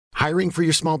Hiring for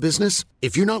your small business?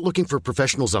 If you're not looking for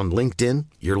professionals on LinkedIn,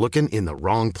 you're looking in the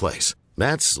wrong place.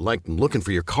 That's like looking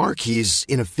for your car keys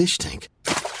in a fish tank.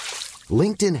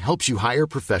 LinkedIn helps you hire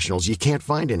professionals you can't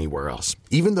find anywhere else,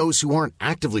 even those who aren't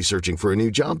actively searching for a new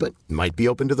job but might be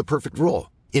open to the perfect role.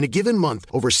 In a given month,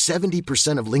 over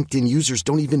 70% of LinkedIn users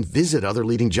don't even visit other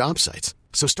leading job sites.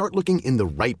 So start looking in the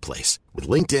right place. With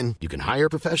LinkedIn, you can hire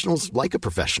professionals like a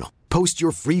professional. Post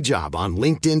your free job on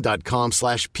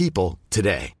linkedin.com/people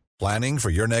today. Planning for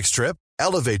your next trip?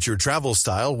 Elevate your travel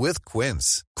style with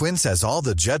Quince. Quince has all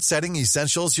the jet-setting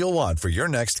essentials you'll want for your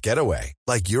next getaway,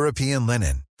 like European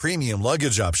linen, premium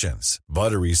luggage options,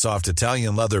 buttery soft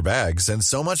Italian leather bags, and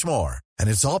so much more. And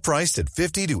it's all priced at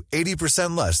 50 to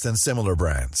 80% less than similar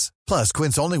brands. Plus,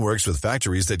 Quince only works with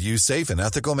factories that use safe and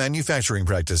ethical manufacturing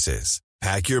practices.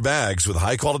 Pack your bags with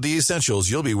high-quality essentials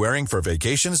you'll be wearing for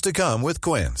vacations to come with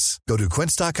Quince. Go to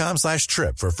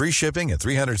quince.com/trip for free shipping and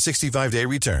 365-day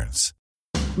returns.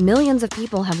 Millions of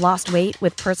people have lost weight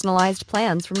with personalized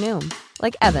plans from Noom.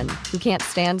 Like Evan, who can't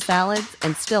stand salads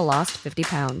and still lost 50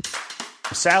 pounds.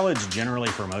 Salads generally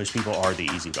for most people are the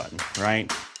easy button,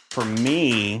 right? For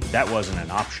me, that wasn't an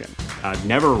option. I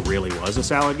never really was a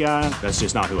salad guy. That's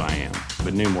just not who I am.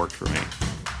 But Noom worked for me.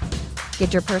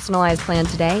 Get your personalized plan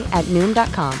today at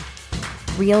Noom.com.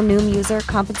 Real Noom user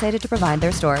compensated to provide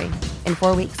their story. In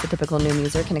 4 weeks, the typical Noom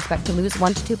user can expect to lose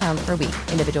 1 to 2 pounds per week.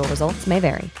 Individual results may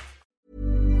vary.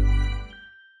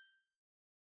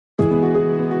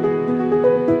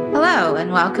 Hello,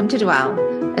 and welcome to Dwell,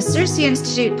 a Circe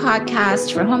Institute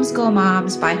podcast for homeschool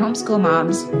moms by homeschool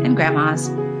moms and grandmas.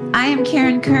 I am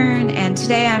Karen Kern, and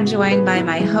today I'm joined by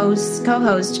my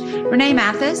co-host, Renee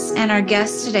Mathis, and our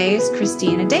guest today is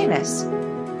Christina Davis.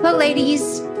 Hello,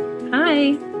 ladies.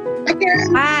 Hi. Hi,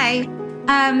 Karen. Hi.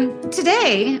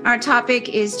 Today, our topic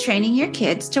is training your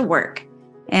kids to work.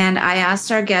 And I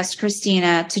asked our guest,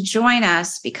 Christina, to join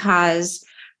us because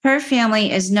her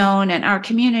family is known in our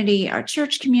community, our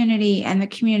church community, and the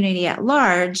community at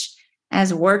large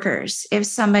as workers. If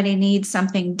somebody needs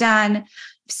something done,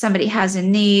 if somebody has a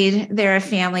need, they're a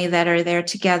family that are there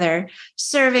together,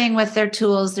 serving with their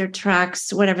tools, their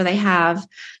trucks, whatever they have,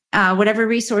 whatever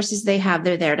resources they have,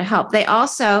 they're there to help. They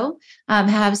also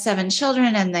have 7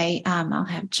 children, and they all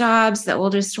have jobs. The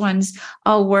oldest ones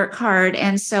all work hard.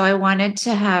 And so I wanted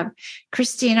to have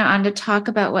Christina on to talk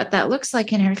about what that looks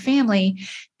like in her family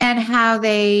and how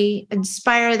they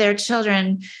inspire their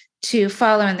children to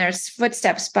follow in their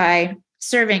footsteps by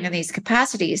serving in these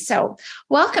capacities. So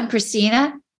welcome,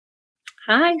 Christina.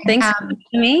 Hi, thanks for having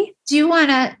me. Do you want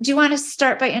to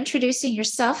start by introducing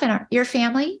yourself and your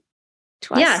family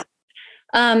to us? Yeah.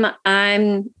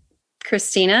 I'm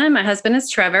Christina. My husband is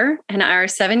Trevor, and our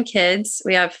 7 kids.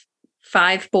 We have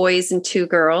 5 boys and 2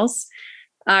 girls.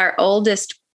 Our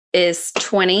oldest is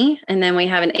 20, and then we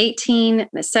have an 18, and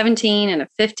a 17, and a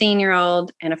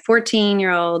 15-year-old, and a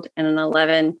 14-year-old, and an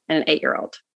 11, and an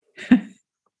 8-year-old.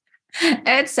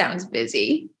 It sounds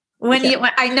busy. When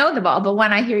I know them all, but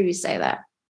when I hear you say that,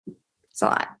 it's a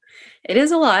lot. It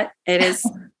is a lot. It is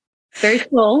very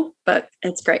full, but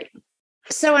it's great.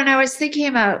 So when I was thinking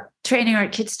about training our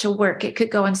kids to work, it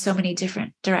could go in so many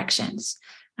different directions.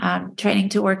 Training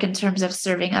to work in terms of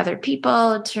serving other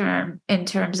people, in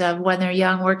terms of when they're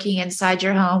young, working inside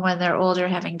your home, when they're older,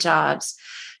 having jobs.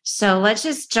 So let's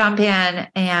just jump in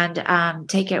and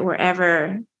take it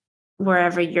wherever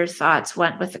your thoughts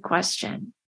went with the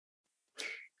question.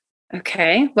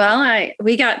 Okay. Well,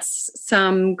 we got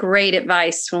some great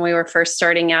advice when we were first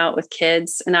starting out with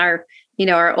kids, and our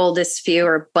oldest few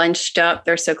are bunched up.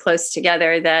 They're so close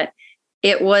together that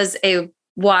it was a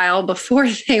while before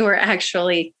they were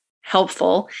actually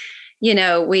helpful.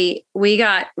 We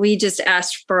just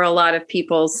asked for a lot of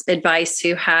people's advice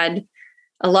who had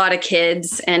a lot of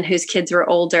kids and whose kids were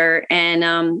older.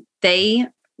 And they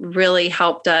really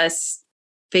helped us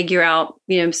figure out,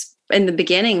 in the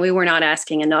beginning, we were not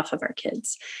asking enough of our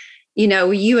kids.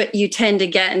 You tend to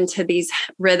get into these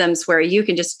rhythms where you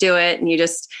can just do it and you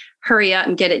just hurry up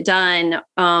and get it done.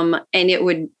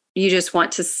 And you just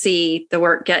want to see the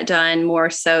work get done more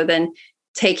so than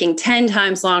taking 10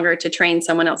 times longer to train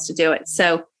someone else to do it.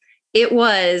 So it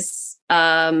was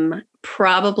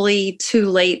probably too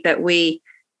late that we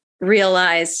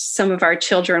realized some of our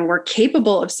children were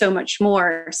capable of so much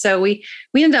more. So we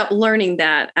ended up learning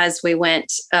that as we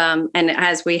went and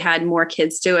as we had more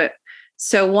kids do it.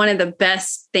 So one of the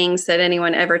best things that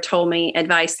anyone ever told me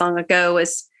advice long ago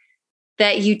was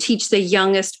that you teach the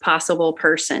youngest possible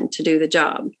person to do the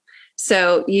job.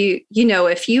 So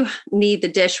if you need the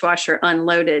dishwasher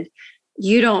unloaded,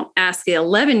 you don't ask the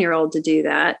 11-year-old to do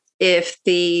that if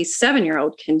the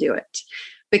 7-year-old can do it.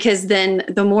 because then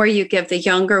the more you give the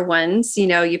younger ones,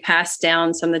 you pass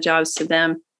down some of the jobs to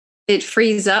them, it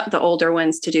frees up the older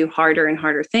ones to do harder and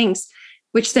harder things,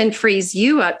 which then frees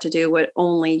you up to do what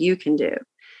only you can do.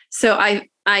 So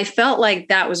I felt like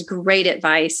that was great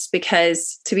advice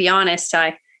because, to be honest,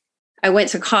 I went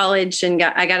to college and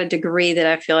I got a degree that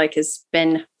I feel like has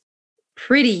been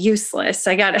pretty useless.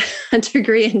 I got a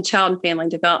degree in child and family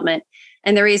development.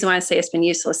 And the reason why I say it's been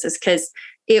useless is because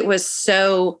it was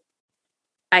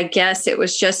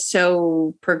just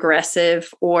so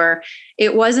progressive, or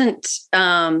it wasn't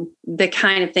the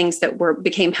kind of things that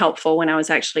became helpful when I was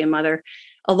actually a mother.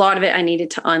 A lot of it I needed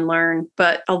to unlearn,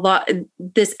 but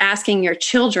this asking your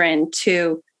children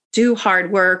to do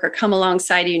hard work or come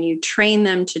alongside you and you train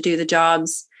them to do the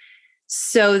jobs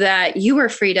so that you are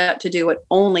freed up to do what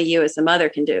only you as a mother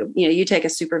can do. You take a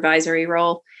supervisory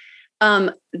role.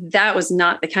 That was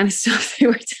not the kind of stuff they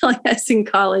were telling us in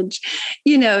college.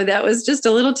 That was just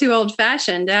a little too old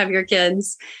fashioned to have your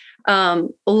kids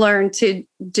learn to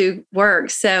do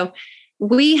work. So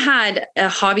we had a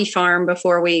hobby farm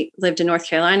before we lived in North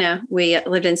Carolina. We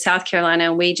lived in South Carolina,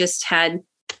 and we just had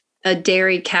a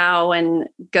dairy cow and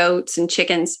goats and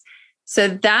chickens. So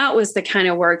that was the kind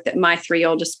of work that my 3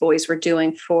 oldest boys were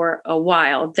doing for a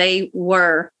while. They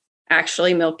were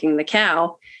actually milking the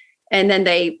cow. And then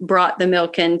they brought the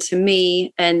milk in to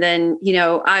me. And then,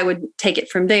 I would take it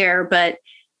from there. But,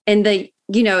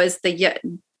 as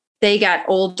they got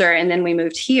older and then we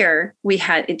moved here,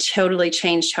 it totally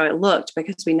changed how it looked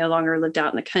because we no longer lived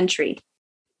out in the country.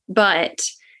 But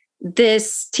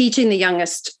this teaching the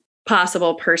youngest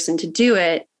possible person to do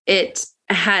it, it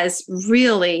has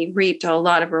really reaped a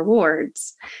lot of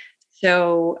rewards.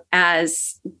 So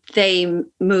as they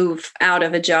move out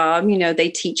of a job, they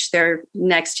teach their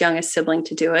next youngest sibling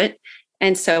to do it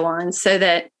and so on. So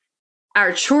that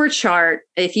our chore chart,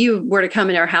 if you were to come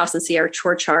into our house and see our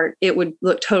chore chart, it would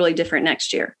look totally different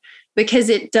next year because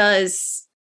it does,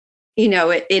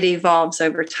 it evolves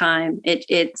over time.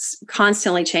 It's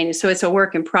constantly changes. So it's a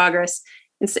work in progress.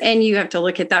 And you have to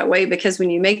look at that way because when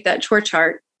you make that chore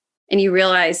chart and you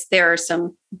realize there are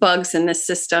some bugs in this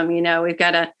system, we've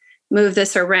got to move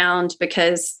this around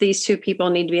because these 2 people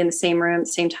need to be in the same room at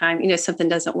the same time, something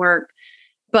doesn't work.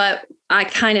 But I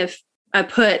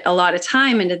put a lot of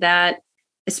time into that,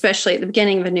 especially at the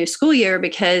beginning of a new school year,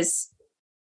 because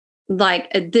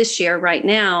like this year right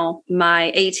now,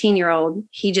 my 18-year-old,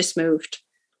 he just moved.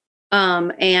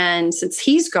 And since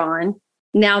he's gone,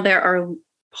 now there are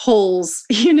holes,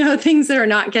 things that are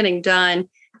not getting done.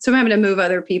 So I'm having to move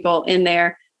other people in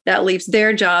there. That leaves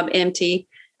their job empty.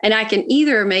 And I can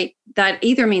either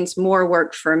means more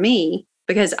work for me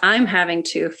because I'm having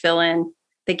to fill in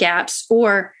the gaps,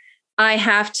 or I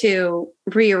have to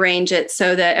rearrange it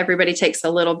so that everybody takes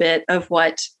a little bit of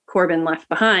what Corbin left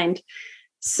behind.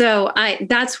 So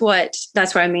that's what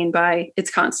I mean by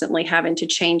it's constantly having to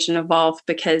change and evolve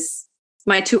because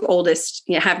my 2 oldest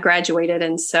have graduated.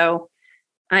 And so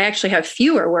I actually have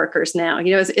fewer workers now.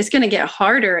 It's going to get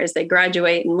harder as they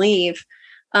graduate and leave.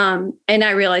 And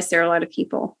I realize there are a lot of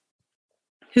people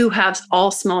who have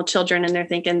all small children and they're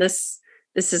thinking this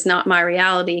is not my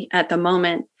reality at the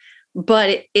moment.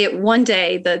 But it one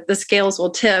day the scales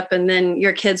will tip and then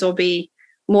your kids will be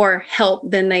more help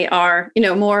than they are,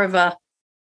 more of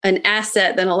an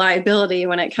asset than a liability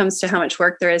when it comes to how much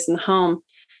work there is in the home.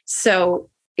 So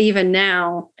even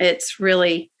now, it's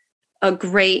really a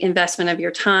great investment of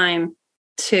your time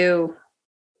to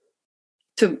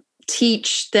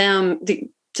teach them,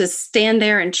 to stand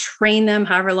there and train them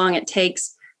however long it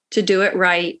takes to do it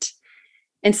right.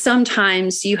 And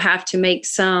sometimes you have to make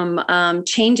some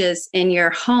changes in your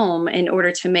home in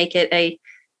order to make it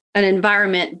an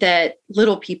environment that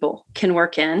little people can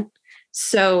work in.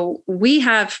 So we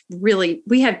have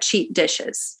cheap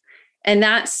dishes, and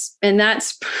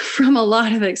that's from a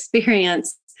lot of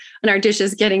experience and our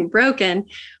dishes getting broken.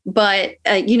 But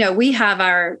we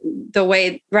have the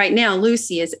way right now.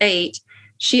 Lucy is 8.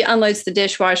 She unloads the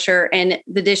dishwasher and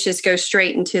the dishes go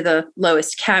straight into the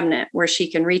lowest cabinet where she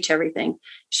can reach everything.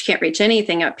 She can't reach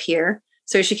anything up here.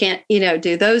 So she can't,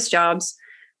 do those jobs.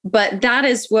 But that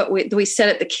is what we set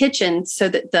up the kitchen so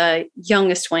that the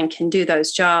youngest one can do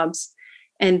those jobs.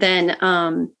 And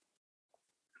then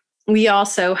we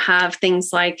also have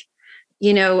things like,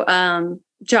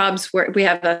 jobs where we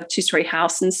have a 2-story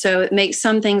house. And so it makes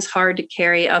some things hard to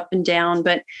carry up and down.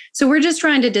 But so we're just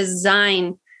trying to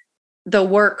design the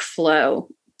workflow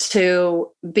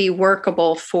to be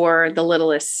workable for the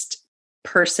littlest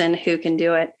person who can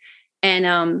do it.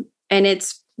 And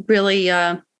it's really,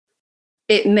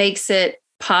 it makes it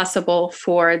possible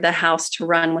for the house to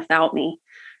run without me.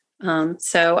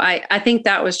 So I think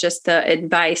that was just the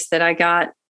advice that I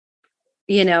got,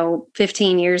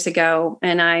 15 years ago.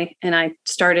 And I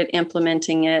started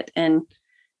implementing it and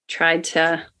tried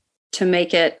to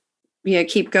make it,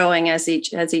 keep going as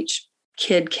each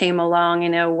kid came along,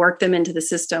 work them into the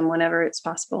system whenever it's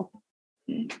possible.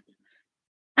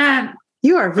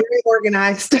 You are very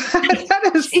organized. I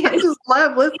just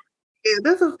love listening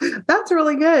to you. That's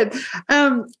really good.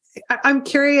 I'm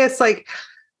curious, like,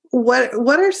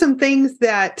 what are some things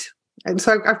that, and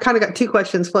so I've kind of got two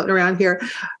questions floating around here.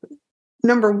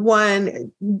 Number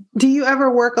one, do you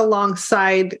ever work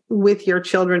alongside with your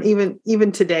children,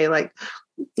 even today? Like,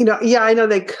 I know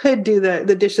they could do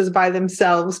the dishes by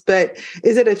themselves, but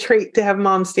is it a treat to have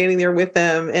mom standing there with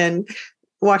them and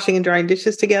washing and drying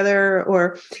dishes together?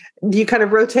 Or do you kind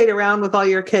of rotate around with all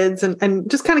your kids and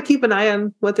just kind of keep an eye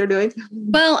on what they're doing?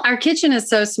 Well, our kitchen is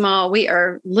so small. We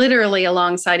are literally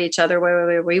alongside each other,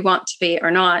 whether we want to be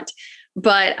or not.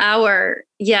 But I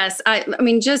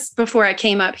mean, just before I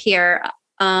came up here,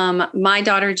 my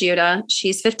daughter, Judah,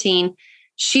 she's 15.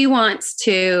 She wants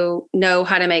to know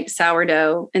how to make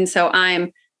sourdough. And so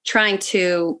I'm trying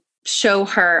to show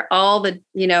her all the,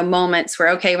 moments where,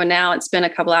 okay, well, now it's been a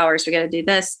couple hours, we got to do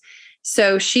this.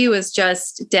 So she was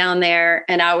just down there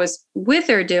and I was with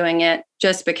her doing it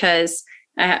just because,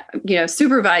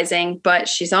 supervising, but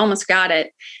she's almost got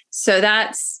it. So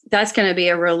that's going to be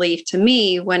a relief to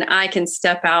me when I can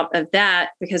step out of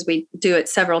that, because we do it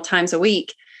several times a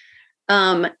week.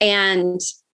 Last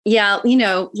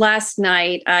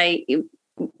night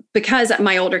because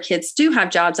my older kids do have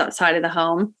jobs outside of the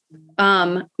home,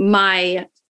 my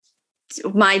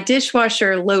dish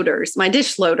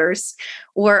loaders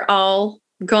were all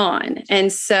gone. And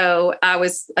so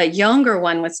a younger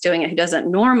one was doing it who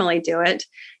doesn't normally do it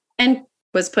and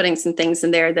was putting some things in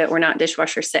there that were not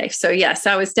dishwasher safe. So yes,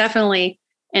 I was definitely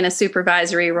in a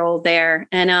supervisory role there.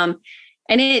 And I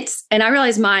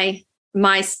realized my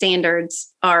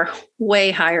standards are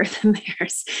way higher than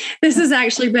theirs. This has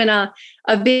actually been a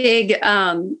big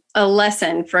a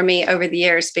lesson for me over the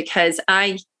years, because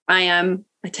I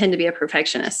tend to be a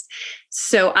perfectionist.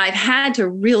 So I've had to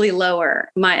really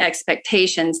lower my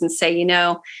expectations and say,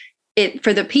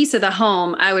 for the peace of the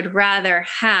home, I would rather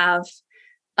have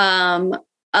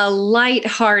a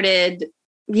lighthearted,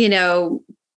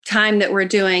 time that we're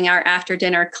doing our after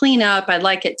dinner cleanup. I'd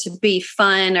like it to be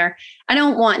fun, or I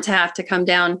don't want to have to come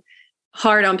down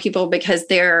hard on people because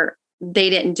they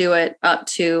didn't do it up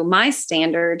to my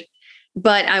standard,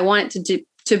 but I want it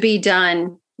to be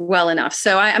done well enough.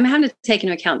 So I'm having to take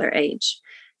into account their age.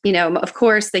 Of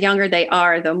course, the younger they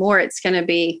are, the more it's going to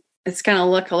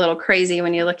look a little crazy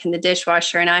when you look in the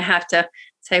dishwasher, and I have to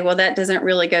say, well, that doesn't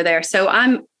really go there. So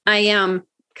I am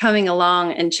coming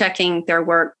along and checking their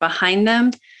work behind them,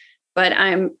 but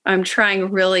I'm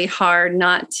trying really hard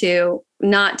not to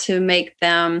make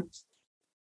them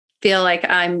feel like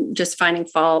I'm just finding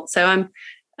fault. So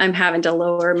I'm having to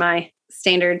lower my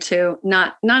standard to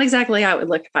not exactly how it would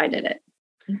look if I did it.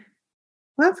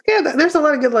 That's good. There's a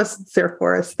lot of good lessons there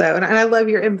for us, though. And I love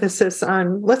your emphasis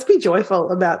on let's be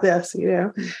joyful about this,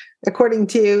 according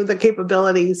to the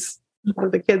capabilities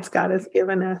of the kids God has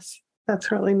given us.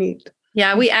 That's really neat.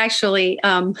 Yeah, we actually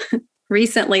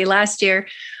recently, last year,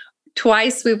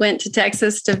 twice we went to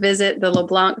Texas to visit the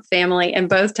LeBlanc family, and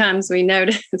both times we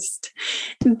noticed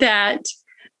that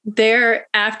their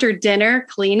after dinner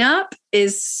cleanup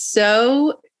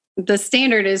the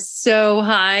standard is so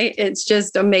high. It's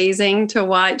just amazing to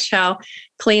watch how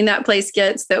clean that place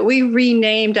gets, that we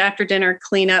renamed after dinner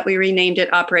cleanup. We renamed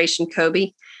it Operation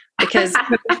Kobe, because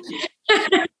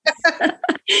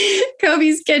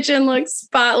Kobe's kitchen looks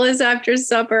spotless after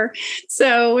supper.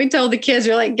 So we told the kids,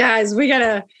 we're like, guys, we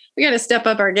gotta step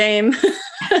up our game.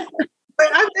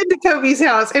 I've been to Kobe's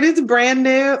house and it's brand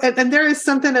new. And there is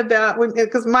something about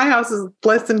because my house is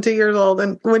less than 2 years old.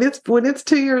 And when it's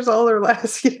 2 years old or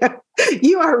less,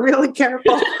 you are really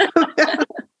careful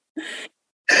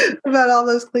about all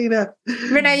those cleanup.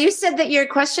 Renee, you said that your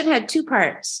question had two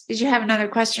parts. Did you have another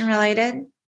question related?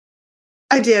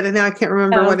 I did, and now I can't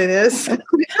remember what it is. Okay.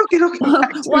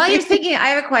 While you're thinking, I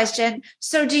have a question.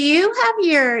 So do you have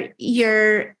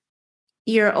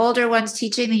your older ones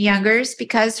teaching the youngers?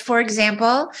 Because, for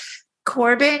example,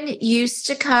 Corbin used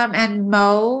to come and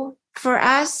mow for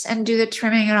us and do the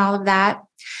trimming and all of that.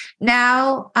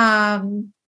 Now,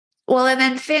 and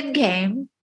then Finn came.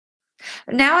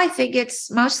 Now I think it's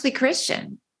mostly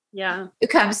Christian. Yeah. Who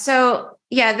comes. So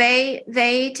yeah,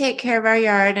 they take care of our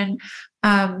yard, and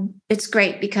it's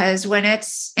great because when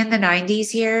it's in the 90s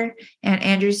here and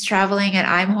Andrew's traveling and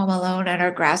I'm home alone and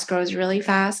our grass grows really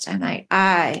fast, I'm like,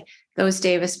 those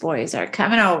Davis boys are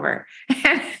coming over.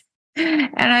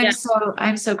 And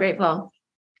I'm so grateful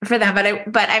for them.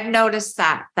 But I've noticed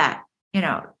that,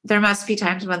 there must be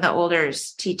times when the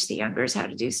olders teach the youngers how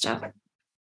to do stuff.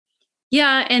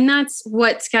 Yeah. And that's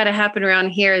what's got to happen around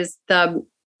here is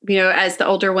as the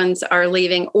older ones are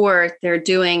leaving or they're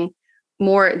doing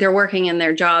more, they're working in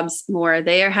their jobs more,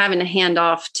 they are having to hand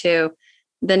off to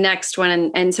the next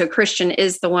one. And so Christian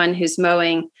is the one who's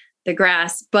mowing the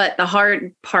grass. But the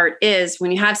hard part is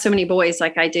when you have so many boys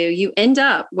like I do, you end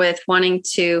up with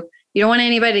you don't want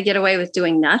anybody to get away with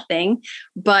doing nothing.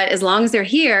 But as long as they're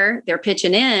here, they're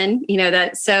pitching in,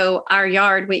 so our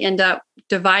yard, we end up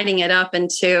dividing it up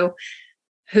into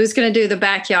who's going to do the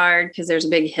backyard, because there's a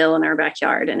big hill in our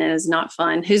backyard and it is not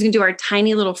fun. Who's going to do our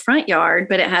tiny little front yard,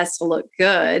 but it has to look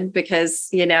good because,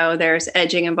 there's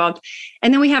edging involved.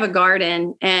 And then we have a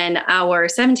garden, and our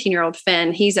 17-year-old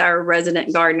Finn, he's our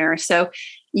resident gardener. So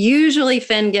usually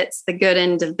Finn gets the good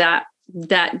end of that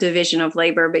division of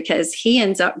labor because he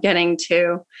ends up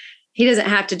he doesn't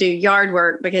have to do yard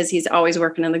work because he's always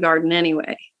working in the garden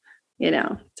anyway,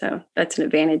 so that's an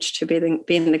advantage to being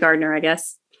the gardener, I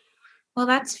guess. Well,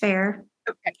 that's fair.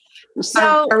 Okay.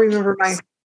 So I remember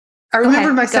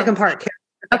my second part.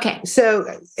 Okay. So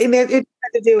it had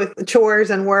to do with chores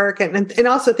and work and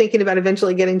also thinking about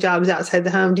eventually getting jobs outside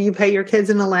the home. Do you pay your kids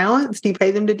an allowance? Do you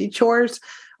pay them to do chores,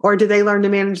 or do they learn to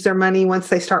manage their money once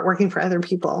they start working for other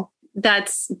people?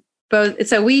 That's both.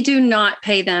 So we do not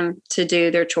pay them to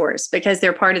do their chores because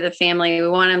they're part of the family.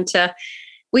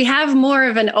 We have more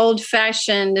of an old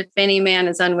fashioned, if any man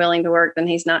is unwilling to work, then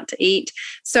he's not to eat.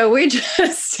 So we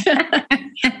just,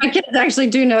 my kids actually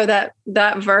do know that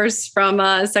verse from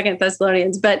 2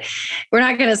 Thessalonians, but we're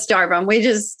not going to starve them. We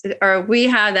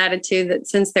have the attitude that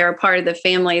since they're a part of the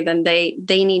family, then they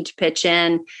need to pitch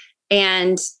in,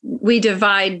 and we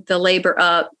divide the labor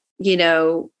up, in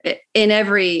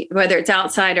whether it's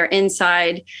outside or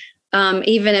inside,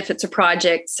 even if it's a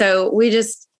project. So we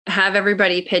just have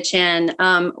everybody pitch in.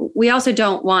 We also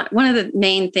don't want, one of the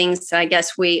main things that I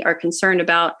guess we are concerned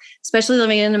about, especially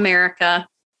living in America,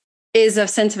 is a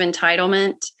sense of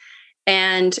entitlement.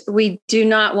 And we do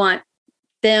not want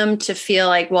them to feel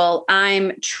like, well,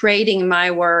 I'm trading my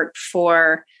work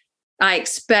I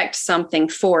expect something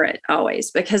for it always,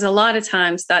 because a lot of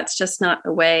times that's just not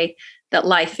the way that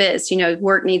life is.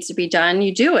 Work needs to be done.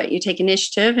 You do it, you take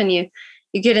initiative and you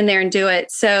get in there and do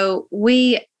it. So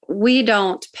we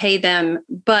don't pay them,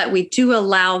 but we do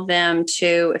allow them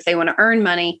to, if they want to earn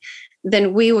money,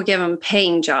 then we will give them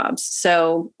paying jobs.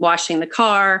 So washing the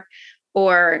car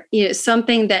or,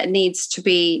 something that needs to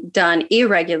be done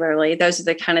irregularly. Those are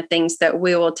the kind of things that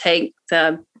we will take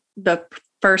the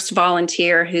first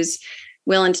volunteer who's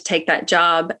willing to take that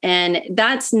job. And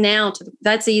that's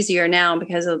easier now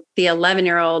because of the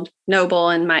 11-year-old Noble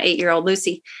and my 8-year-old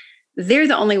Lucy. They're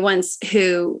the only ones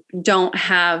who don't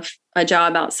have a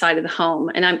job outside of the home.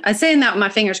 And I'm saying that with my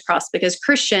fingers crossed because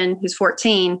Christian, who's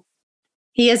 14,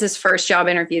 he has his first job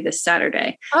interview this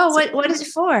Saturday. Oh, what is it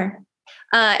for?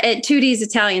 At Tootie's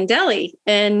Italian Deli.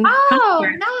 Nice.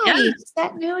 Yeah.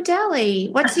 That new deli.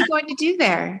 What's he going to do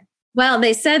there? Well,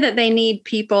 they said that they need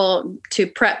people to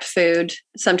prep food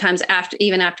sometimes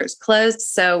even after it's closed.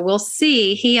 So we'll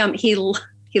see. He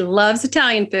loves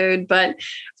Italian food, but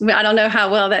I don't know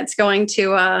how well that's going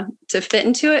to fit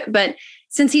into it. But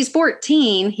since he's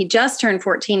 14, he just turned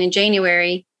 14 in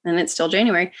January, and it's still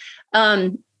January.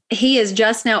 He is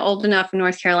just now old enough in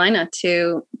North Carolina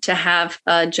to have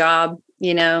a job,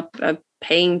 a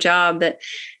paying job.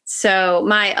 So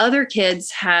my other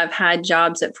kids have had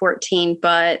jobs at 14,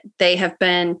 but they have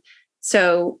been,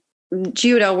 so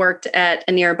Judah worked at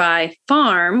a nearby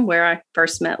farm where I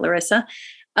first met Larissa.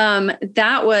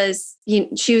 That was,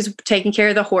 she was taking care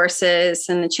of the horses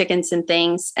and the chickens and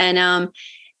things. And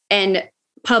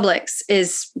Publix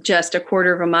is just a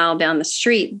quarter of a mile down the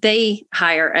street. They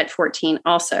hire at 14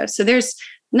 also. So there's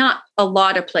not a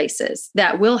lot of places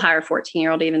that will hire a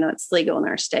 14-year-old, even though it's legal in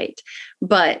our state.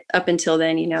 But up until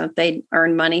then, they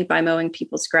earn money by mowing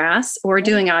people's grass or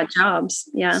doing odd jobs.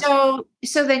 Yeah. So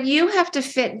then you have to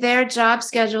fit their job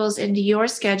schedules into your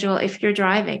schedule if you're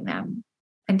driving them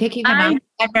and picking them up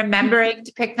and remembering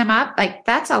to pick them up. Like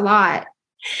that's a lot.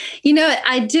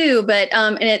 I do, but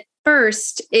and at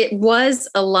first it was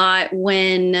a lot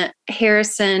when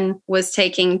Harrison was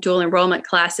taking dual enrollment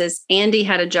classes. Andy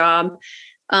had a job.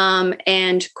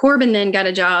 And Corbin then got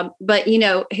a job, but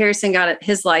Harrison got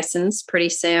his license pretty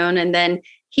soon, and then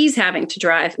he's having to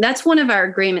drive. That's one of our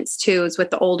agreements too, is with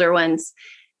the older ones,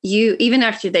 you, even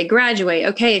after they graduate,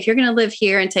 okay, if you're going to live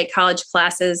here and take college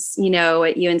classes, you know,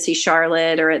 at UNC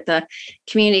Charlotte or at the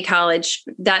community college,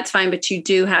 that's fine. But you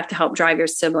do have to help drive your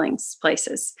siblings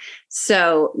places.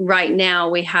 So right now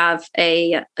we have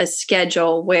a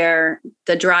schedule where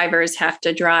the drivers have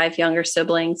to drive younger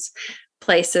siblings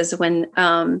places when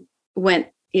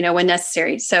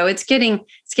necessary. So it's getting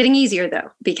easier though,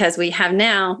 because we have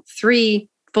now 3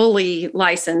 fully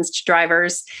licensed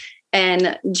drivers.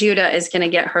 And Judah is going to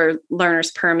get her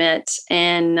learner's permit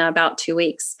in about 2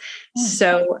 weeks.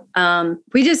 So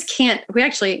we just can't, they're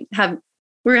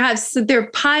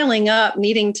piling up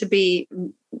needing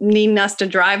us to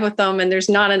drive with them. And there's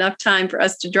not enough time for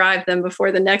us to drive them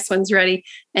before the next one's ready.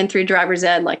 And through driver's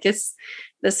ed, like this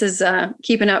is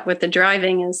keeping up with the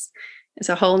driving is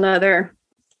a whole nother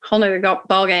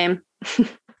ball game.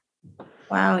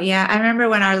 Wow. Yeah. I remember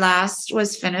when our last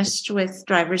was finished with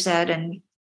driver's ed and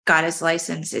got his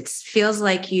license, it feels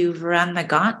like you've run the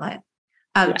gauntlet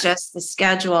of just the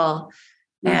schedule.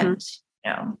 And,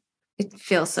 it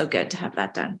feels so good to have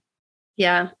that done.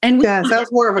 Yeah. And that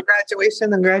was more of a graduation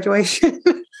than graduation.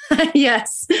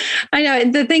 Yes, I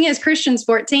know. The thing is, Christian's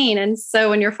 14. And so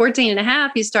when you're 14 and a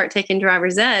half, you start taking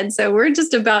driver's ed. So we're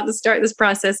just about to start this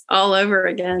process all over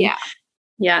again. Yeah.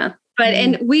 Yeah. But,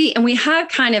 and we have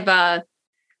kind of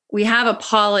we have a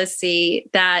policy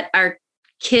that our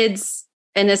kids,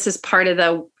 and this is part of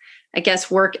the, I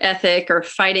guess, work ethic or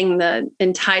fighting the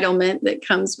entitlement that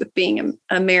comes with being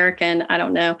American. I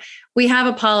don't know. We have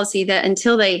a policy that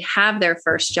until they have their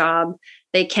first job,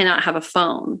 they cannot have a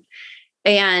phone.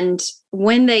 And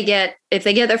if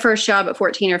they get their first job at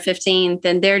 14 or 15,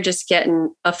 then they're just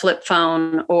getting a flip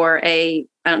phone or I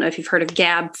don't know if you've heard of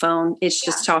Gab phone. It's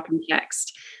just talk and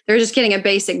text. They're just getting a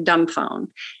basic dumb phone.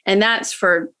 And that's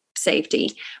for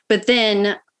safety. But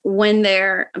then when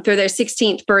they're through their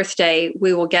 16th birthday,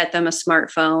 we will get them a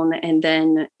smartphone. And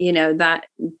then,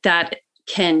 that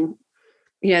can,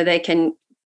 they can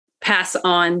pass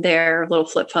on their little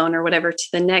flip phone or whatever to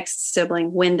the next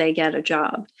sibling when they get a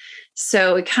job.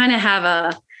 So we kind of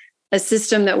have a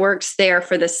system that works there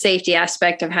for the safety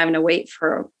aspect of having to wait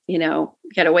for, you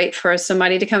got to wait for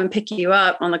somebody to come and pick you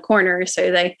up on the corner.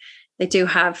 So they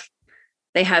have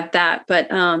that,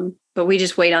 but we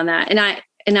just wait on that.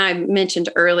 And I mentioned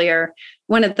earlier,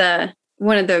 one of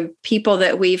the people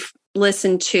that we've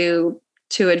listened to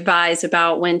advise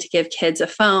about when to give kids a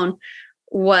phone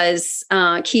was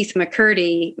Keith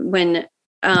McCurdy. When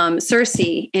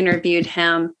Cersei interviewed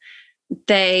him,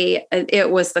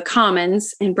 it was the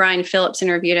Commons, and Brian Phillips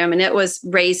interviewed him, and it was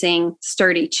raising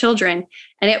sturdy children.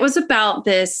 And it was about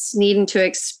this needing to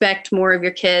expect more of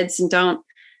your kids and don't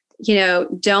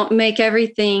make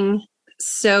everything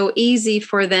so easy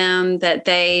for them that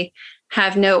they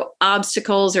have no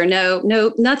obstacles or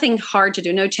nothing hard to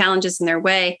do, no challenges in their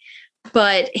way.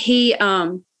 But his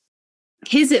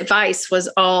advice was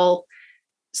all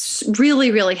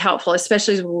really, really helpful,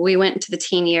 especially as we went into the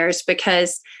teen years,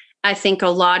 because I think a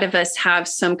lot of us have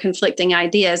some conflicting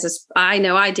ideas, as I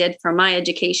know I did from my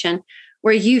education,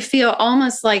 where you feel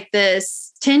almost like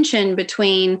this tension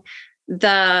between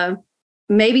the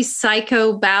maybe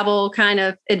psychobabble kind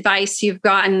of advice you've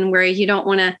gotten, where you don't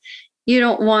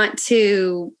want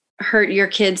to hurt your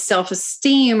kid's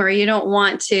self-esteem, or you don't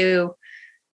want to,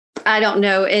 I don't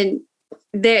know, and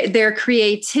their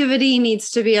creativity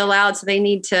needs to be allowed. So they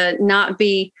need to not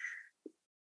be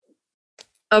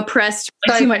oppressed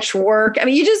by too much work. I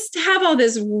mean, you just have all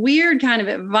this weird kind of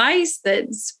advice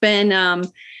that's been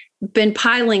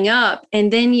piling up.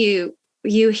 And then you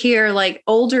hear like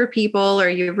older people, or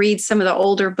you read some of the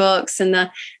older books and the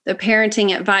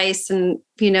parenting advice and,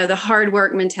 the hard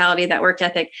work mentality, that work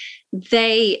ethic,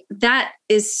 that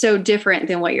is so different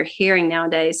than what you're hearing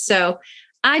nowadays. So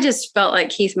I just felt like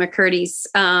Keith McCurdy's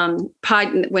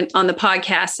went on the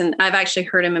podcast, and I've actually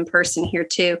heard him in person here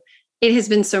too. It has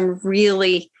been some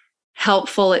really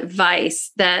helpful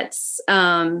advice. That's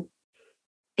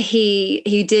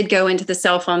he did go into the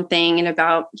cell phone thing and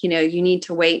about, you need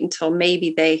to wait until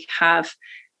maybe they have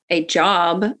a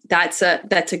job. That's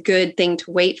a good thing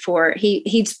to wait for.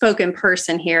 He spoke in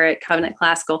person here at Covenant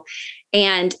Classical,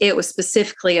 and it was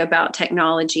specifically about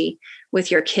technology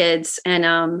with your kids.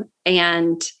 And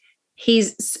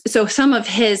some of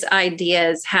his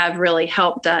ideas have really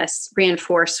helped us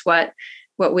reinforce what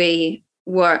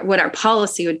our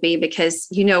policy would be, because,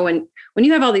 when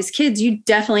you have all these kids, you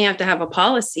definitely have to have a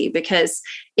policy, because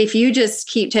if you just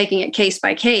keep taking it case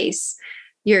by case,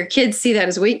 your kids see that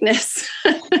as weakness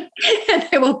and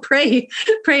they will prey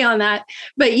on that.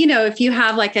 But, if you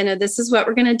have like, I know this is what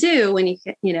we're going to do when you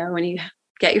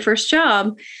get your first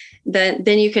job, then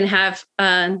you can have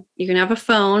a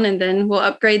phone, and then we'll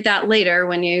upgrade that later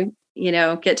when you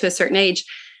get to a certain age.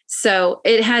 So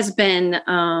it has been,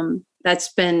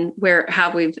 that's been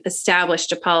how we've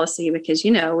established a policy, because,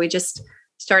 we just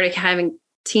started having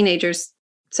teenagers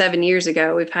 7 years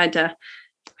ago. We've had to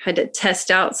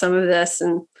test out some of this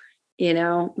and,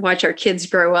 watch our kids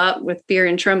grow up with fear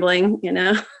and trembling,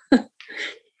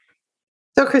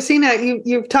 So Christina,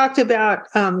 you've talked about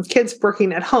kids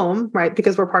working at home, right?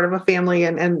 Because we're part of a family,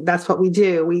 and that's what we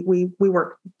do. We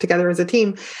work together as a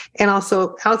team, and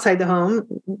also outside the home,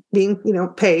 being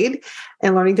paid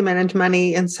and learning to manage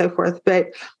money and so forth. But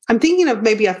I'm thinking of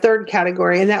maybe a third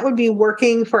category, and that would be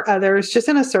working for others just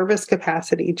in a service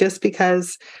capacity, just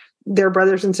because they're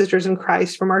brothers and sisters in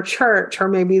Christ from our church, or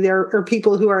maybe there are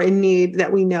people who are in need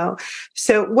that we know.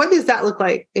 So what does that look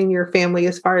like in your family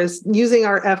as far as using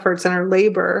our efforts and our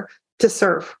labor to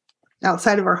serve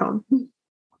outside of our home?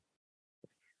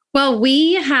 Well,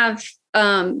 we have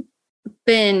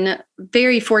been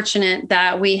very fortunate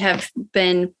that we have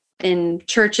been in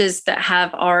churches that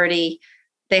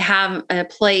they have a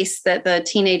place that the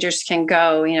teenagers can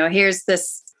go. Here's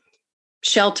this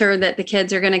shelter that the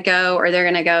kids are going to go, or they're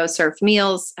going to go serve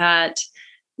meals at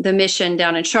the Mission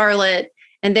down in Charlotte.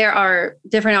 And there are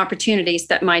different opportunities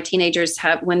that my teenagers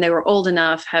have, when they were old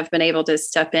enough, have been able to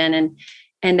step in,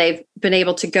 and they've been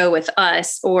able to go with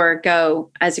us or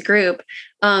go as a group.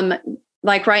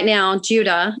 Like right now,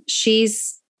 Judah,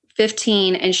 she's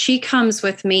 15, and she comes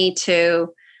with me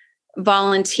to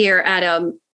volunteer at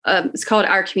it's called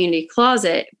Our Community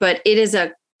Closet, but it is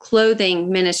a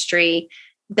clothing ministry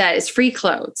that is free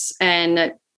clothes,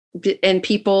 and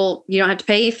people, you don't have to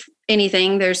pay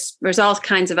anything. There's all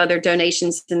kinds of other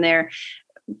donations in there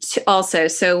also.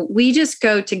 So we just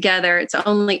go together. It's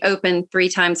only open 3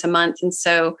 times a month. And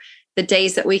so the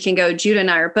days that we can go, Judah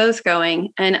and I are both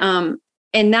going. And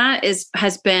that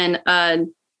has been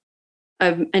an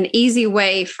easy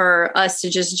way for us to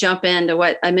just jump into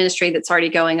a ministry that's already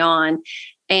going on.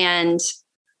 And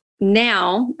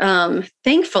now,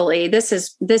 thankfully, this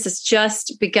has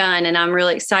just begun, and I'm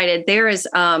really excited. There is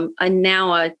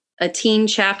now a teen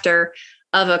chapter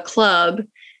of a club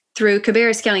through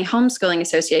Cabarrus County Homeschooling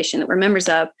Association that we're members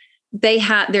of.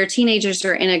 Their teenagers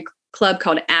are in a club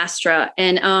called Astra,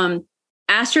 and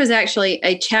Astra is actually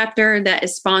a chapter that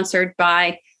is sponsored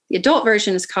by, the adult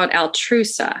version is called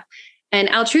Altrusa. And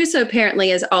Altrusa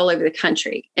apparently is all over the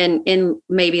country and in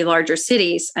maybe larger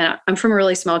cities. And I'm from a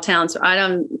really small town, so I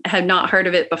have not heard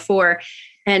of it before.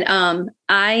 And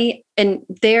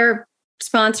they're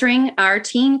sponsoring our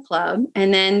teen club,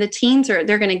 and then the teens they're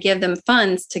going to give them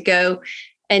funds to go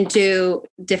and do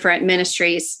different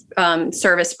ministries,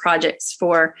 service projects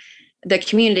for the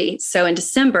community. So in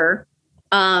December,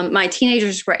 my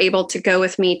teenagers were able to go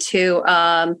with me to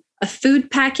a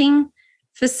food packing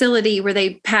facility where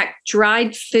they pack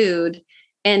dried food,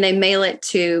 and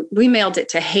we mailed it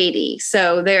to Haiti.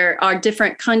 So there are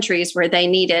different countries where they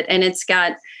need it. And it's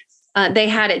got, they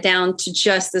had it down to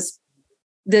just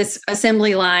this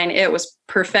assembly line. It was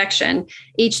perfection.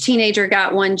 Each teenager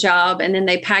got one job, and then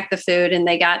they packed the food, and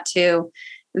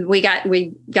we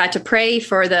got to pray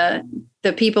for the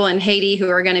people in Haiti who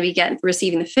are going to be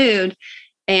receiving the food.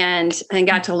 And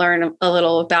got to learn a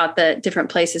little about the different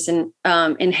places in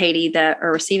Haiti that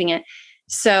are receiving it.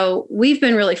 So we've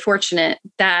been really fortunate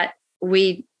that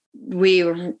we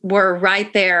were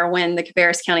right there when the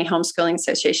Cabarrus County Homeschooling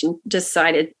Association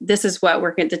decided this is what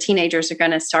the teenagers are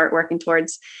going to start working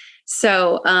towards.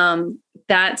 So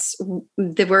this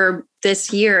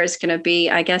year is going to be,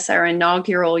 I guess, our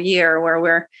inaugural year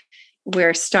where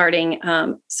we're starting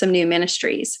some new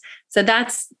ministries. So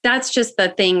that's just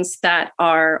the things that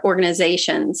are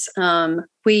organizations.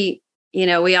 We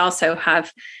also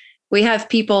have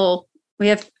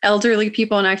elderly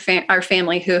people in our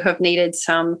family who have needed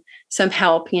some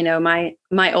help.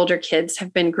 My older kids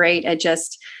have been great at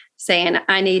just saying,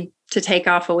 I need to take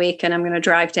off a week, and I'm going to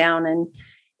drive down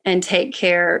and take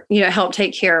care, help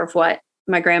take care of what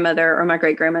my grandmother or my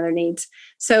great grandmother needs.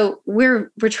 So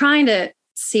we're trying to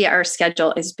see our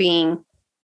schedule as being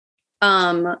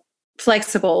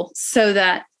flexible, so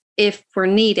that if we're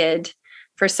needed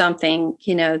for something,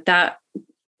 that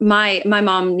my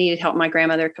mom needed help, my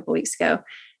grandmother, a couple of weeks ago.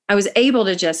 I was able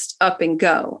to just up and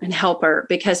go and help her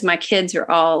because my kids are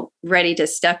all ready to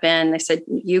step in. They said,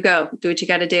 you go, do what you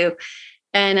got to do.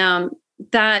 And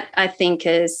that, I think,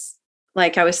 is,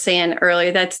 like I was saying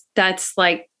earlier, that's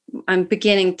like, I'm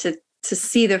beginning to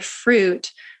see the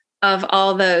fruit of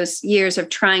all those years of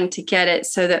trying to get it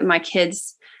so that my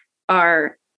kids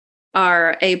are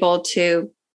able to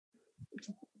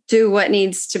do what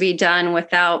needs to be done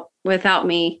without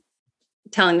me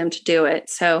telling them to do it.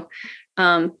 So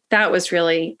that was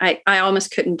really, I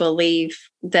almost couldn't believe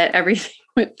that everything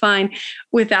went fine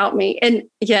without me. And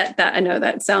yet I know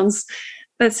that sounds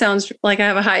like I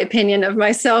have a high opinion of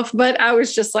myself, but I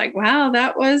was just like, wow,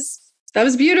 that was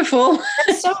beautiful.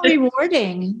 It's so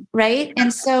rewarding, right?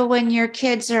 And so when your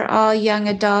kids are all young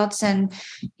adults and,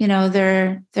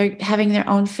 they're having their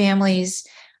own families,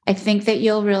 I think that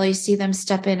you'll really see them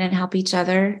step in and help each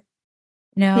other,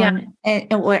 Yeah.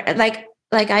 and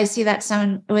like I see that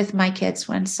some with my kids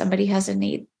when somebody has a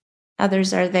need,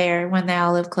 others are there when they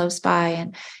all live close by,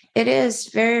 and it is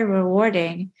very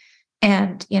rewarding.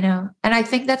 And, and I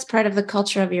think that's part of the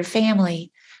culture of your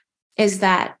family is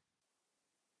that,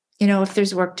 if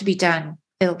there's work to be done,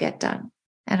 it'll get done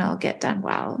and it'll get done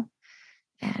well.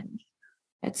 And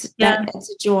it's a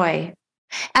joy.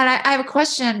 And I have a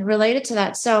question related to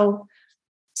that. So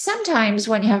sometimes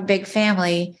when you have a big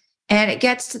family and it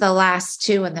gets to the last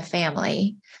two in the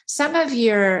family, some of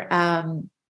your,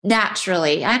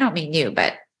 naturally, I don't mean you,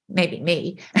 but maybe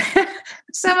me,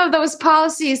 some of those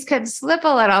policies can slip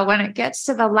a little when it gets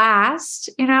to the last.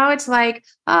 It's like,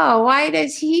 oh, why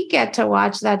does he get to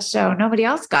watch that show? Nobody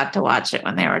else got to watch it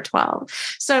when they were 12.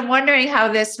 So I'm wondering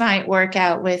how this might work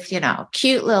out with,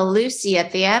 cute little Lucy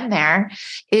at the end there.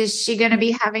 Is she going to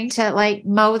be having to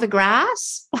mow the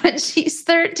grass when she's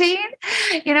 13?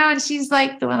 And she's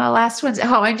like one of the last ones.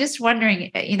 Oh, I'm just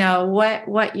wondering,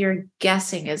 what you're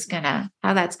guessing is how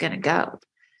that's going to go.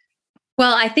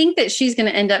 Well, I think that she's going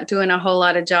to end up doing a whole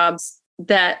lot of jobs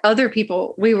that other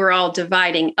people, we were all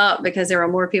dividing up because there were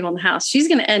more people in the house. She's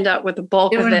going to end up with the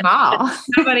bulk of it.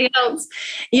 Nobody else.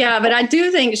 Yeah. But I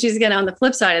do think she's going to, on the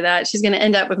flip side of that, she's going to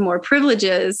end up with more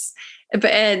privileges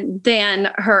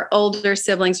than her older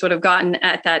siblings would have gotten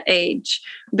at that age,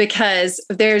 because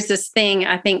there's this thing,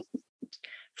 I think,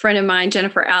 friend of mine,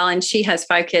 Jennifer Allen, she has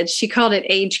 5 kids. She called it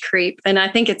age creep. And I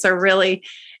think it's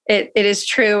it is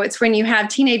true. It's when you have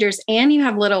teenagers and you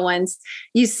have little ones,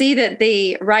 you see that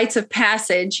the rites of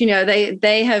passage,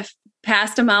 they have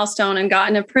passed a milestone and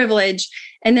gotten a privilege.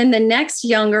 And then the next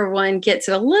younger one gets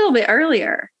it a little bit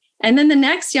earlier. And then the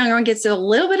next younger one gets it a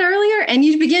little bit earlier. And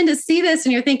you begin to see this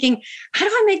and you're thinking, how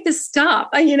do I make this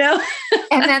stop? And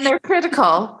then they're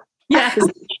critical. Yeah.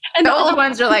 And the older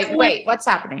ones are like, wait, what's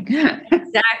happening?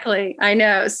 Exactly. I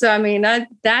know. So, I mean,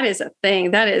 that is a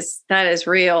thing that is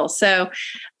real. So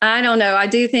I don't know. I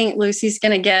do think Lucy's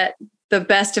going to get the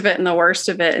best of it and the worst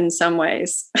of it in some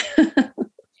ways. Yeah.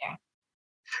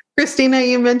 Christina,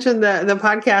 you mentioned the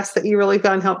podcast that you really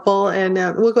found helpful, and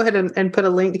we'll go ahead and put a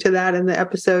link to that in the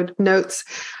episode notes.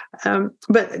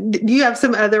 But do you have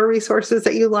some other resources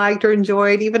that you liked or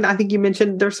enjoyed? Even I think you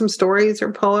mentioned there's some stories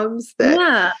or poems that.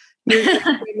 Yeah.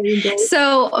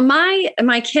 So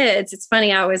my kids, it's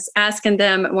funny, I was asking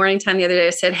them at morning time the other day,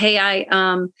 I said, hey, I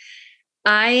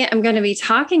am going to be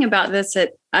talking about this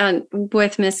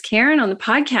with Miss Karen on the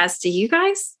podcast. Do you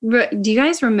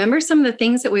guys remember some of the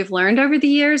things that we've learned over the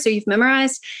years or you've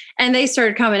memorized? And they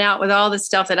started coming out with all the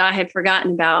stuff that I had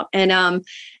forgotten about. And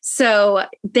so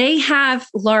they have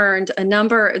learned a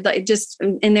number, just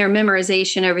in their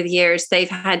memorization over the years, they've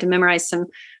had to memorize some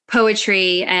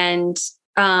poetry. And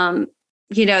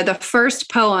the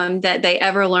first poem that they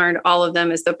ever learned, all of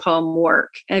them, is the poem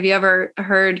Work. Have you ever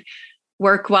heard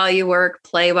work while you work,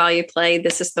 play while you play?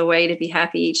 This is the way to be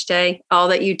happy each day. All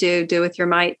that you do with your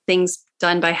might. Things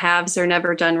done by halves are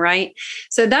never done right.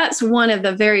 So that's one of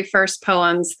the very first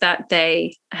poems that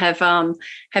they have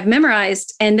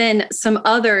memorized. And then some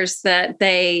others that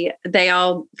they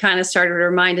all kind of started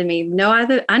reminding me, no,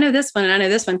 I know this one and I know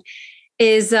this one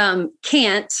is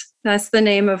Can't. That's the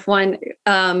name of one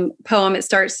poem. It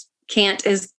starts, can't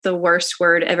is the worst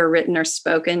word ever written or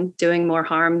spoken, doing more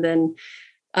harm than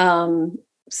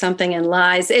something in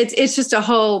lies. It's just a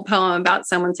whole poem about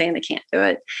someone saying they can't do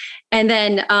it. And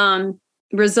then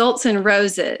Results in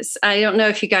Roses. I don't know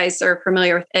if you guys are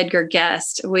familiar with Edgar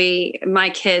Guest.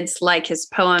 My kids like his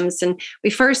poems, and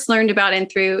we first learned about him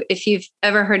through, if you've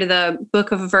ever heard of the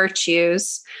Book of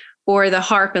Virtues or the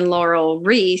Harp and Laurel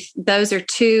Wreath. Those are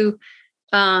two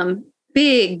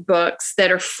big books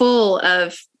that are full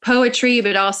of poetry,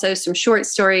 but also some short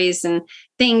stories and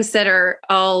things that are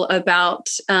all about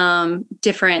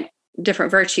different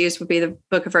virtues, would be the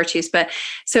Book of Virtues. But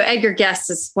so Edgar Guest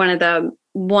is one of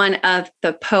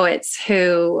the poets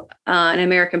who, an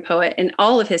American poet, and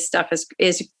all of his stuff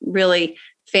is really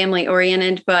family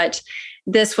oriented. But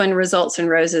this one, Results in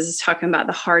Roses, is talking about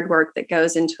the hard work that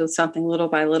goes into something little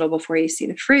by little before you see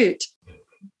the fruit.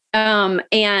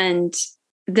 And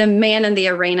The Man in the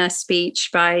Arena speech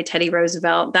by Teddy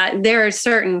Roosevelt, that there are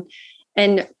certain,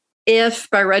 and If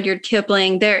by Rudyard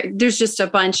Kipling, there's just a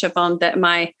bunch of them that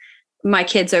my my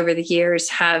kids over the years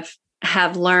have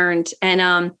learned.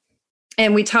 And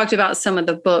we talked about some of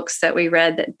the books that we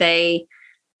read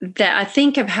that I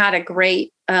think have had a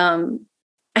great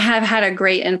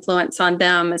influence on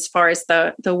them as far as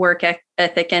the work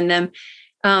ethic in them.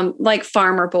 Like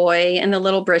Farmer Boy and the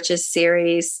Little Britches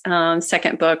series.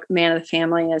 Second book, Man of the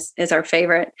Family, is our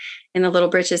favorite in the Little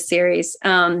Britches series.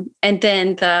 And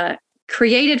then the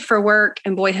Created for Work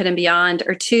and Boyhood and Beyond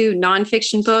are two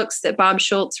nonfiction books that Bob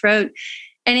Schultz wrote.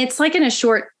 And it's like in a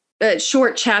short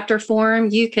chapter form.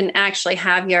 You can actually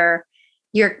have your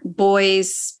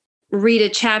boys read a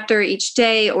chapter each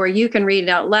day, or you can read it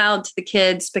out loud to the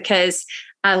kids, because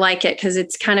I like it because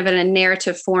it's kind of in a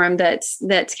narrative form that's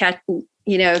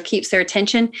keeps their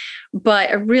attention. But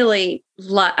I really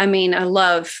I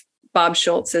love Bob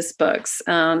Schultz's books.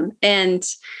 And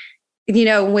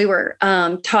we were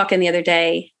talking the other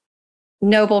day,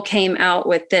 Noble came out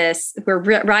with this.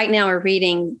 Right now we're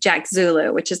reading Jack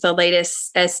Zulu, which is the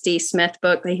latest S.D. Smith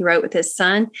book that he wrote with his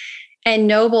son. And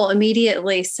Noble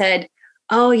immediately said,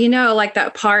 oh, like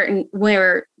that part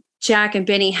where Jack and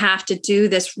Benny have to do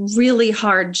this really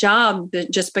hard job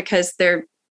just because they're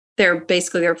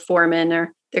basically their foreman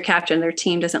or their captain, their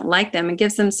team doesn't like them and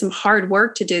gives them some hard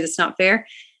work to do that's not fair.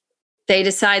 They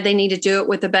decide they need to do it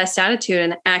with the best attitude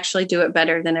and actually do it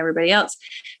better than everybody else.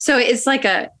 So it's like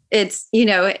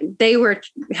they were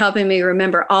helping me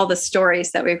remember all the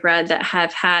stories that we've read that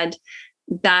have had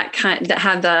that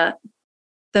have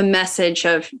the message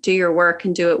of do your work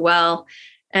and do it well.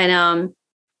 And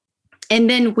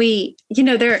then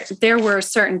there were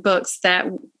certain books that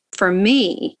for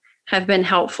me have been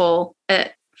helpful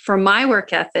for my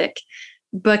work ethic,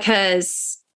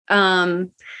 because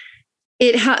long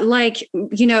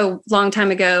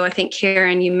time ago, I think,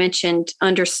 Karen, you mentioned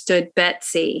Understood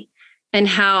Betsy, and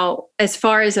how, as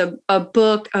far as a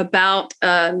book about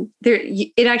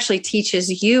it actually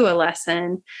teaches you a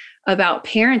lesson about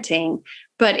parenting,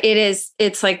 but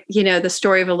it's like, the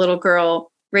story of a little girl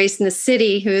raised in the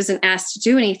city who isn't asked to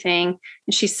do anything,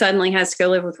 and she suddenly has to go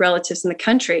live with relatives in the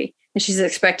country, and she's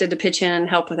expected to pitch in and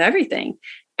help with everything.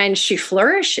 And she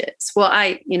flourishes. Well,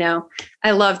 I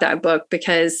love that book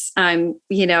because I'm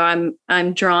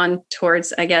drawn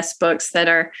towards, I guess, books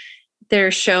they're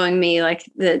showing me like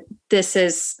that this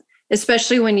is,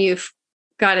 especially when you've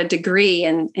got a degree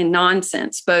in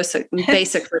nonsense, basically,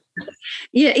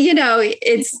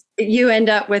 you end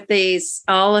up with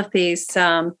all of these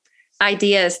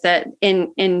ideas that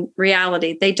in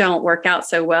reality, they don't work out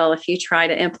so well if you try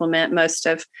to implement most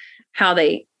of how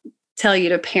they tell you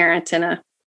to parent in a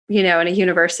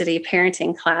university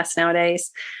parenting class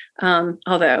nowadays.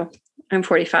 Although I'm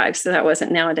 45, so that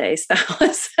wasn't nowadays. That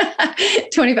was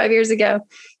 25 years ago.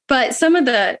 But some of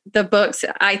the books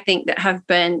I think that have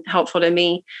been helpful to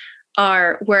me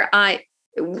are where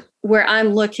I'm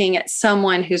looking at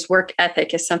someone whose work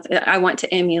ethic is something that I want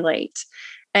to emulate.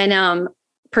 And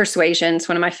Persuasion's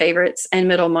one of my favorites, and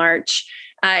Middlemarch.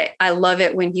 I love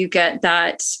it when you get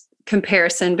that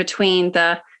comparison between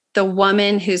the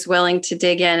woman who's willing to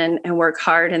dig in and work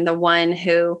hard and the one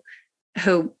who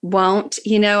won't.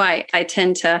 I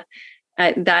tend to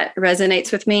that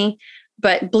resonates with me.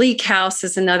 But Bleak House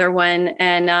is another one,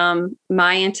 and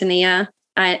My Antonia,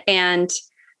 and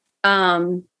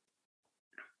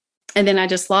then I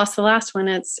just lost the last one.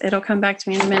 It'll come back to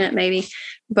me in a minute, maybe.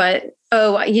 But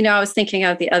I was thinking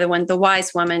of the other one, The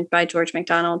Wise Woman by George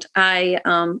MacDonald. I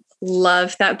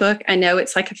love that book. I know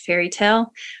it's like a fairy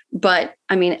tale, but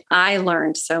I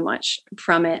learned so much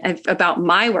from it about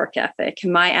my work ethic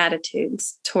and my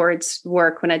attitudes towards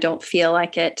work when I don't feel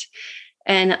like it.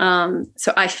 And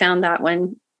so I found that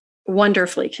one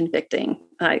wonderfully convicting,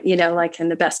 like in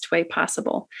the best way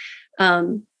possible.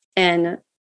 I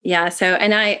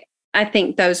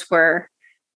think there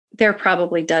are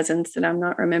probably dozens that I'm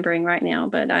not remembering right now,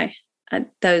 but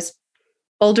those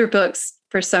older books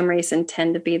for some reason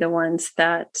tend to be the ones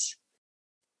that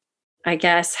I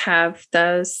guess have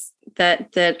those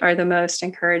that are the most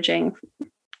encouraging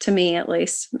to me, at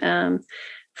least,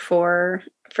 for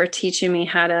teaching me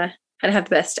how to have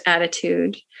the best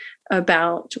attitude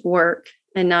about work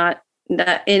and not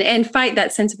that and fight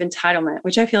that sense of entitlement,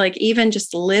 which I feel like even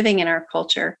just living in our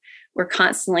culture, we're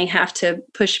constantly have to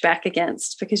push back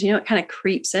against, because it kind of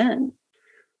creeps in.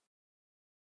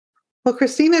 Well,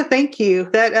 Christina, thank you.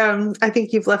 That I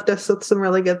think you've left us with some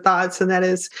really good thoughts, and that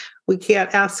is, we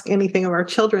can't ask anything of our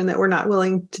children that we're not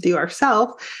willing to do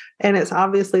ourselves. And it's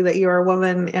obviously that you're a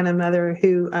woman and a mother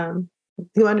who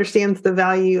understands the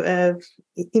value of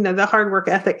the hard work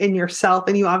ethic in yourself,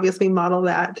 and you obviously model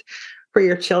that for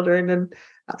your children. And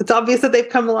it's obvious that they've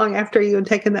come along after you and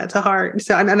taken that to heart.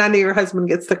 So, and I know your husband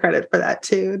gets the credit for that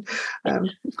too.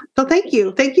 So thank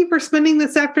you. Thank you for spending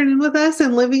this afternoon with us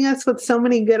and leaving us with so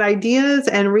many good ideas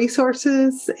and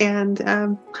resources. And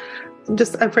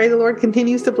I pray the Lord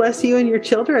continues to bless you and your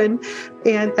children,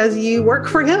 and as you work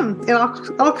for Him in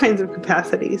all kinds of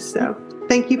capacities. So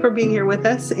thank you for being here with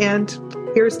us, and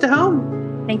here's to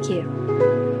home. Thank you.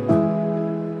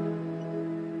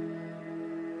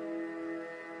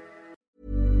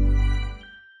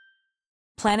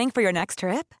 Planning for your next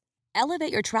trip?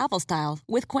 Elevate your travel style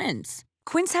with Quince.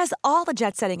 Quince has all the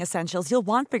jet-setting essentials you'll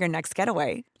want for your next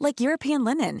getaway, like European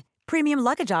linen, premium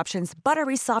luggage options,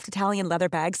 buttery soft Italian leather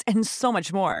bags, and so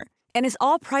much more. And is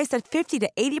all priced at 50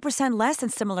 to 80% less than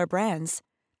similar brands.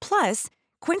 Plus,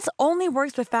 Quince only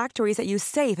works with factories that use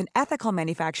safe and ethical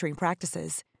manufacturing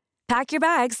practices. Pack your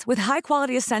bags with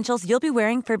high-quality essentials you'll be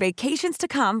wearing for vacations to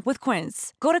come with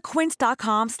Quince. Go to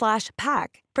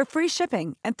quince.com/pack for free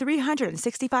shipping and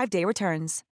 365-day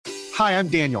returns. Hi, I'm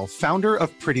Daniel, founder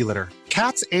of Pretty Litter.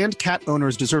 Cats and cat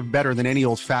owners deserve better than any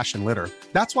old-fashioned litter.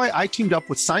 That's why I teamed up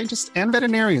with scientists and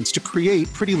veterinarians to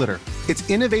create Pretty Litter. Its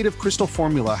innovative crystal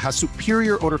formula has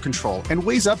superior odor control and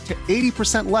weighs up to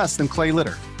 80% less than clay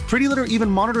litter. Pretty Litter even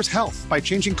monitors health by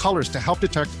changing colors to help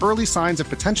detect early signs of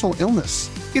potential illness.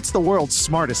 It's the world's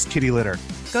smartest kitty litter.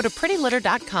 Go to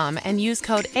prettylitter.com and use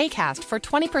code ACAST for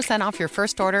 20% off your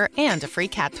first order and a free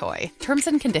cat toy. Terms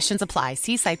and conditions apply.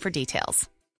 See site for details.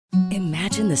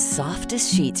 Imagine the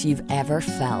softest sheets you've ever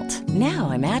felt.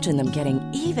 Now imagine them getting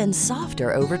even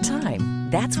softer over time.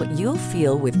 That's what you'll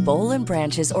feel with Boll &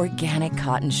 Branch's organic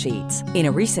cotton sheets. In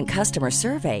a recent customer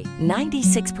survey,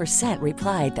 96%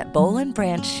 replied that Boll &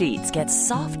 Branch sheets get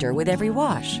softer with every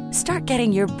wash. Start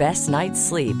getting your best night's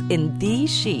sleep in these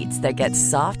sheets that get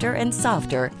softer and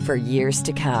softer for years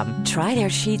to come. Try their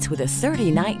sheets with a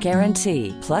 30-night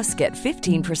guarantee. Plus, get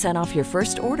 15% off your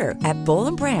first order at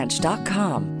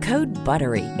bollandbranch.com. Code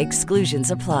BUTTERY. Exclusions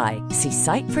apply. See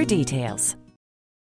site for details.